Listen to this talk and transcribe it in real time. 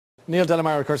Neil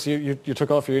Delamere, of course, you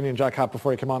took off your Union Jack hat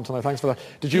before you came on tonight. Thanks for that.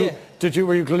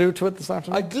 Were you glued to it this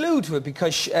afternoon? I glued to it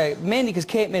because, mainly because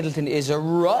Kate Middleton is a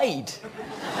ride.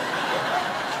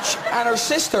 And her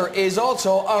sister is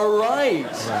also a ride.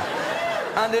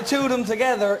 Yeah. And the two of them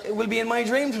together will be in my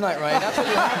dream tonight, right? That's what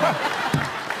will happen.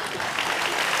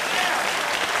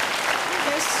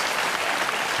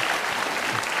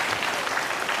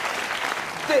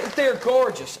 They're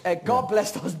gorgeous. God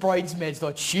bless those bridesmaids,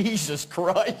 though. Jesus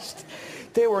Christ.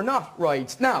 They were not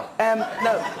rides. Now,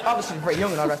 obviously very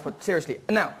young and all that, but seriously.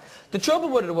 Now, the trouble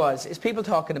with it is people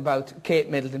talking about Kate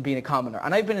Middleton being a commoner.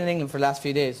 And I've been in England for the last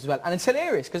few days as well. And it's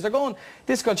hilarious, because they're going,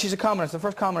 this girl, she's a commoner. It's the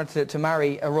first commoner to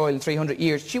marry a royal in 300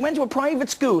 years. She went to a private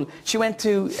school. She went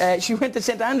to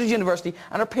St Andrews University,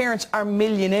 and her parents are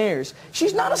millionaires.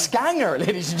 She's not a scanger,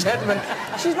 ladies and gentlemen.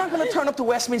 She's not going to turn up to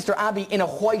Westminster Abbey in a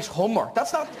white Hummer.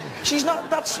 That's not, she's not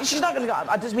going to go,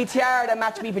 does me tiara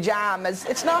match me pyjamas?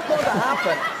 It's not going to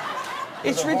happen.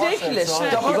 It's ridiculous.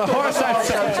 The horse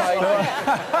outside.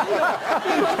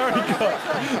 Very good.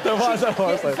 There was a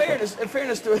horse outside. In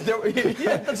fairness to it,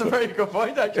 yeah, that's a very good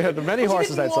point, actually. Yeah, there are many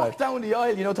horses outside. Walk down the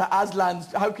aisle, you know, to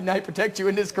Aslan's, how can I protect you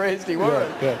in this crazy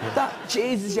world? Yeah.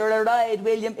 Jesus, you're a ride,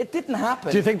 William. It didn't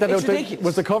happen. Do you think that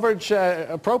was the coverage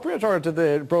appropriate, or did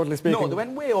they, broadly speaking? No, they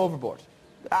went way overboard.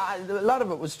 A lot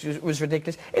of it was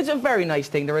ridiculous. It's a very nice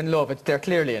thing. They're in love. They're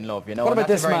clearly in love, you know. What about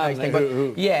this man?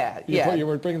 Nice you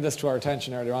were bringing this to our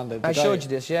attention earlier on. I showed you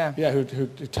this, yeah. Yeah, who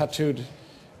tattooed.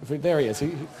 There he is.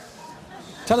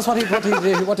 Tell us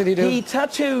what did he do? He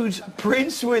tattooed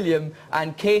Prince William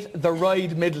and Kate the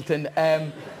Ride Middleton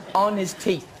on his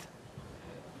teeth.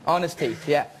 On his teeth,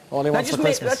 yeah. All he wants for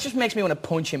Christmas. That just makes me want to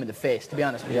punch him in the face, to be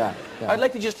honest with you. Yeah. I'd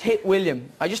like to just hit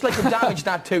William. I'd just like to damage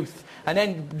that tooth and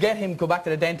then get him go back to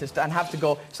the dentist and have to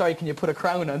go, sorry, can you put a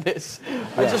crown on this?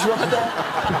 I just rub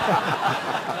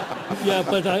that. Yeah,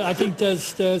 but I think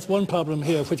there's one problem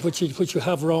here, which you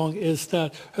have wrong, is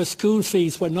that her school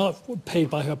fees were not paid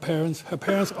by her parents. Her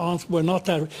parents were not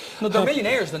that... No, they're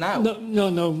millionaires now.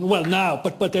 No, well, now,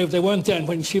 but they weren't then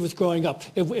when she was growing up.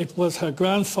 It was her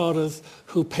grandfathers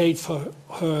who paid for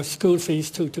her school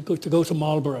fees to go to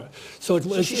Marlborough. So it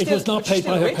was not paid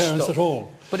by her parents at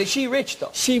all. But is she rich, though?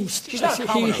 She's not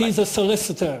he's a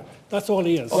solicitor. That's all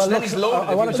he is. Well, then he's loaded.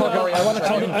 I want to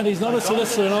talk. And he's not a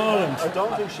solicitor in Ireland. I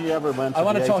don't think she ever went to the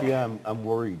ATM and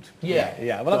worried.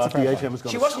 Yeah. Well, that's the ATM was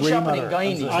going she to wasn't scream shopping at in her.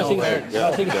 Guineas.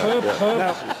 I think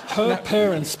her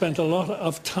parents spent a lot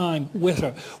of time with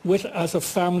her, as a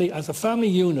family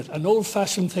unit, an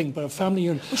old-fashioned thing, but a family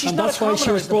unit, and that's why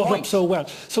she was brought up so well.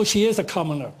 So she is a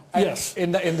commoner. Yes.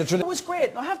 It was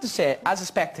great. I have to say, as a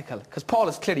spectacle, because Paul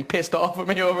is clearly pissed off with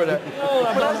me over there. No,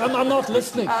 I'm not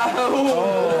listening.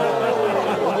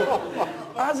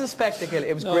 As a spectacle,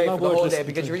 it was great for the whole day,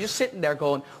 because you were just sitting there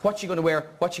going, what's she going to wear?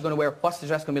 What's she going to wear? What's the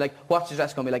dress going to be like? What's the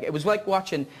dress going to be like? It was like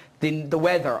watching the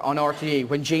weather on RTE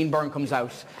when Gene Byrne comes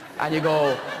out and you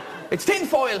go, it's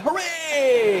tinfoil,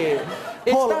 hooray!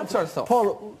 It's that sort of stuff.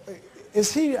 Paul,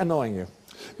 is he annoying you?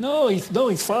 No, he's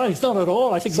fine. He's not at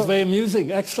all. I think he's very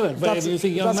amusing. Excellent. Very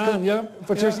amusing young man, yeah.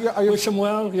 But wish him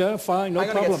well, yeah, fine, no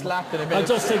problem. Get slapped in a minute. I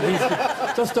just think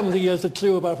just don't think he has a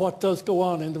clue about what does go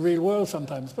on in the real world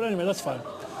sometimes. But anyway, that's fine.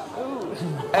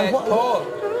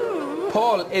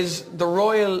 Paul, is the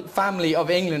royal family of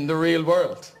England the real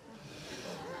world?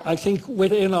 I think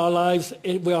within our lives,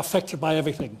 we are affected by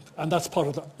everything. And that's part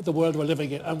of the world we're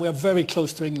living in. And we're very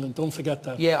close to England, don't forget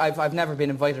that. Yeah, I've never been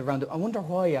invited around. I wonder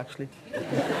why, actually.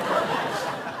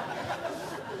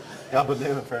 Yeah, but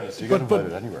in fairness, you get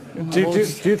invited anywhere. Do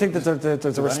you think that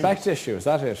there's a respect issue? Is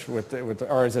that it?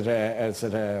 Or is it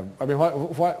a... I mean,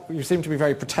 what you seem to be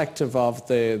very protective of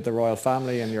the royal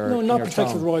family and your... No, not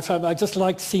protective of the royal family. I just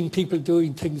like seeing people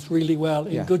doing things really well,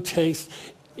 in good taste,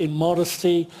 in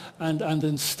modesty and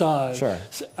in style, sure,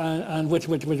 and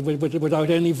without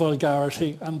any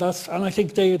vulgarity, and I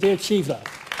think they achieve that.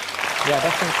 Yeah,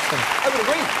 that's interesting. I would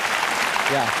agree.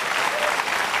 Yeah.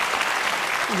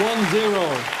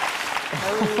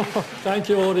 1-0. Thank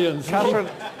you, audience. Catherine,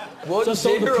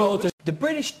 1-0. The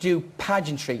British do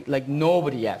pageantry like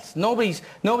nobody else. Nobody's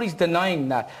denying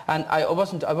that. And I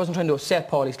wasn't trying to upset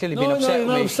Paul. He's clearly been upset with me.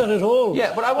 No, you're not upset at all.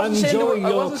 Yeah, but I wasn't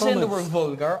saying they were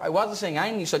vulgar. I wasn't saying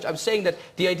anything such. I was saying that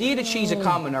the idea that she's a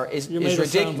commoner is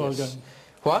ridiculous. Sound vulgar.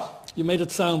 What? You made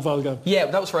it sound vulgar. Yeah,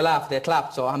 but that was for a laugh. They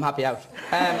clapped, so I'm happy out.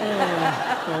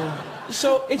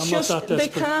 So it's just we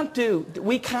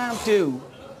can't do.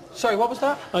 Sorry, what was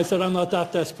that? I said I'm not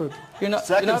that desperate. You're not.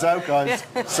 Seconds out, guys.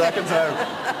 Seconds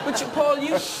out. But Paul,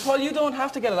 you don't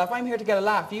have to get a laugh. I'm here to get a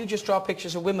laugh. You just draw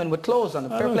pictures of women with clothes on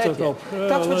them. Fair play to you.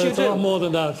 That's what you do. It's a lot more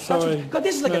than that. Sorry. God,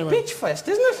 this is like a bitch fest,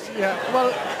 isn't it? Yeah.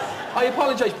 Well. I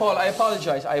apologise, Paul. I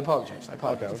apologise.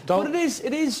 Okay, but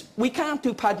it is. We can't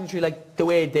do pageantry like the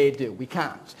way they do. We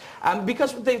can't.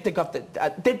 Because they've got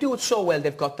they do it so well.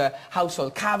 They've got the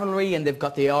household cavalry and they've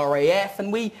got the RAF,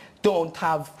 and we don't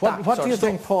have that. What do you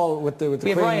think, Paul, with the we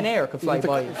have Queen? Ryanair could fly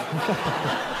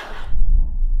by.